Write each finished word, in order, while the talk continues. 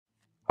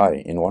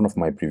Hi, in one of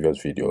my previous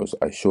videos,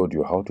 I showed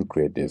you how to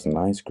create this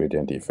nice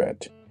gradient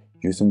effect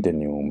using the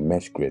new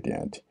mesh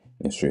gradient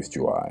in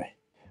SwiftUI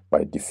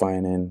by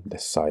defining the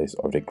size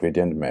of the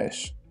gradient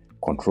mesh,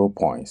 control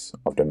points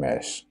of the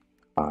mesh,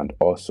 and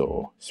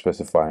also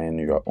specifying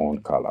your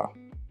own color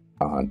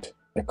and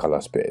a color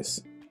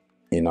space.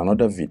 In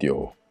another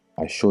video,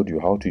 I showed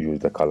you how to use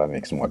the color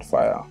mix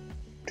modifier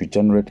to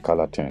generate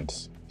color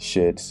tints,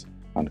 shades,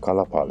 and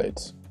color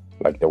palettes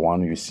like the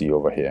one you see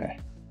over here.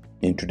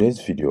 In today's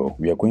video,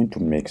 we are going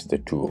to mix the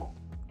two,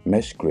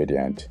 mesh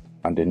gradient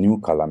and the new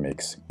color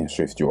mix in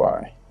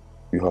SwiftUI.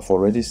 You have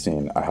already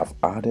seen I have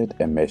added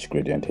a mesh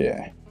gradient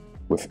here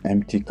with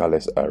empty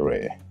colors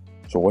array.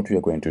 So what we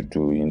are going to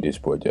do in this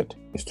project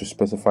is to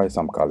specify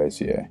some colors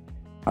here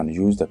and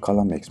use the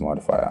color mix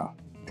modifier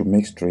to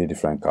mix 3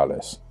 different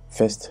colors.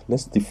 First,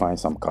 let's define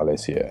some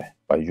colors here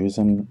by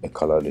using a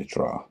color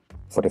literal.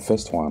 For the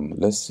first one,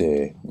 let's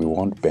say we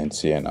want burnt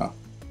sienna.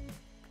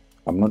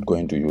 I'm not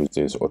going to use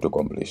this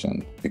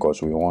auto-completion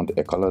because we want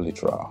a color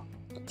literal.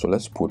 So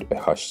let's put a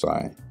hash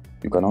sign.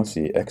 You can now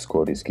see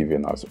Xcode is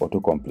giving us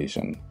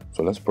auto-completion.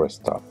 So let's press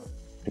tab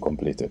to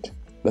complete it.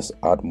 Let's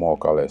add more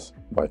colors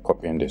by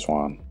copying this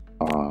one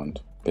and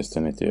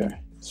pasting it here.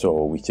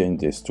 So we change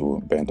this to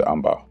burnt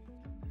amber.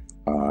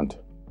 And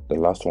the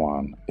last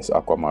one is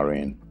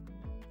aquamarine.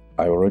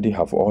 I already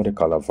have all the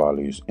color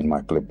values in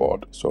my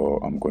clipboard, so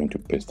I'm going to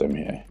paste them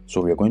here. So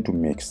we are going to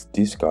mix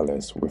these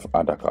colors with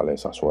other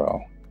colors as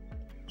well.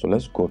 So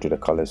let's go to the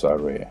colors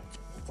array.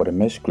 For the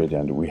mesh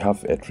gradient, we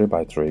have a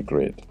 3x3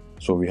 grid.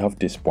 So we have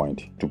this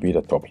point to be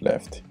the top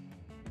left,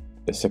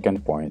 the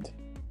second point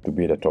to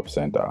be the top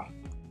center,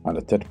 and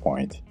the third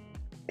point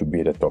to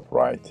be the top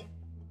right,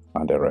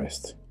 and the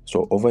rest.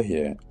 So over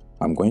here,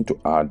 I'm going to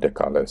add the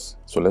colors.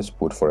 So let's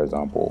put, for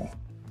example,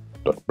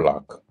 dot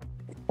black,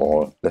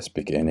 or let's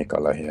pick any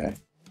color here.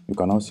 You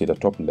can now see the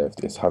top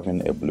left is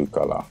having a blue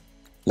color.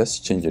 Let's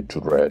change it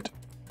to red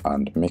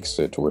and mix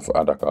it with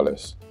other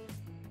colors.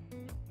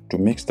 To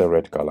mix the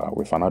red color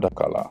with another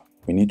color,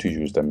 we need to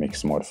use the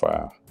mix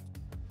modifier.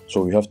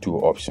 So we have 2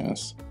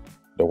 options,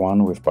 the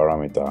one with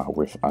parameter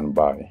with and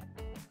by,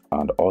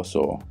 and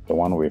also the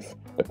one with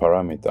the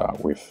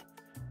parameter with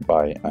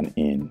by and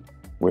in,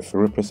 which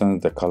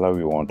represents the color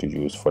we want to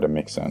use for the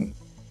mixing.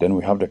 Then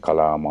we have the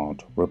color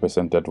amount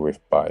represented with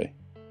by.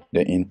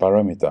 The in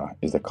parameter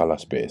is the color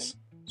space.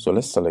 So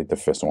let's select the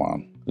first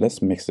one.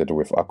 Let's mix it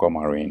with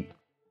aquamarine.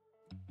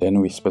 Then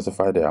we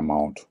specify the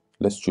amount.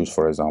 Let's choose,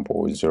 for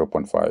example,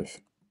 0.5.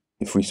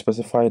 If we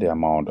specify the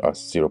amount as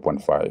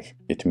 0.5,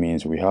 it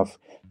means we have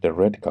the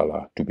red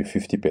color to be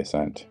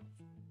 50%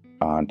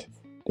 and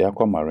the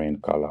aquamarine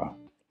color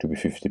to be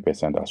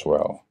 50% as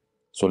well.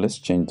 So let's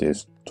change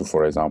this to,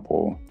 for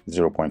example,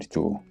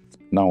 0.2.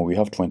 Now we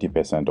have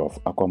 20% of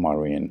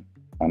aquamarine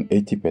and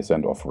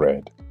 80% of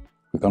red.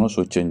 We can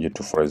also change it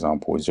to, for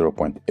example,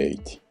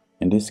 0.8.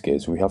 In this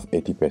case, we have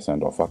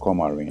 80% of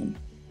aquamarine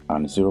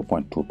and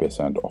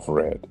 0.2% of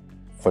red.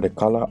 For the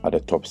color at the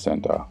top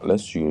center,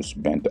 let's use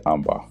burnt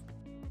amber.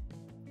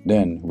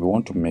 Then we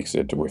want to mix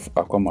it with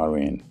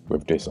aquamarine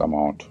with this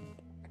amount.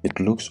 It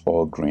looks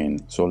all green,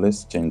 so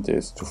let's change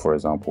this to, for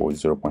example,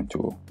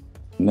 0.2.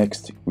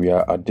 Next, we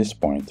are at this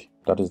point,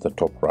 that is the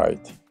top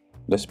right.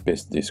 Let's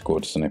paste this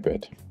code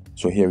snippet.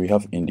 So here we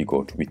have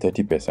indigo to be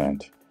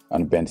 30%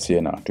 and burnt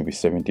sienna to be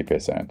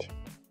 70%.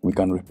 We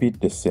can repeat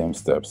the same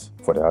steps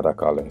for the other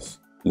colors.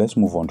 Let's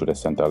move on to the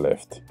center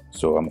left.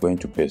 So I'm going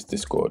to paste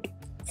this code.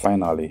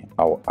 Finally,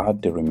 I'll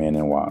add the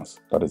remaining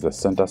ones, that is the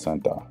center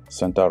center,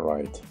 center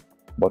right,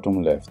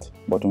 bottom left,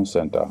 bottom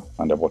center,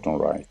 and the bottom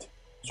right.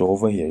 So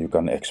over here you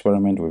can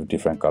experiment with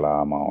different color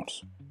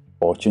amounts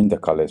or change the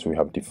colors we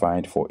have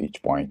defined for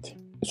each point.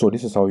 So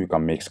this is how you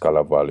can mix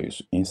color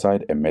values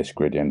inside a mesh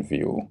gradient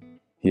view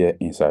here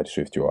inside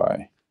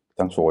SwiftUI.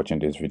 Thanks for watching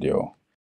this video.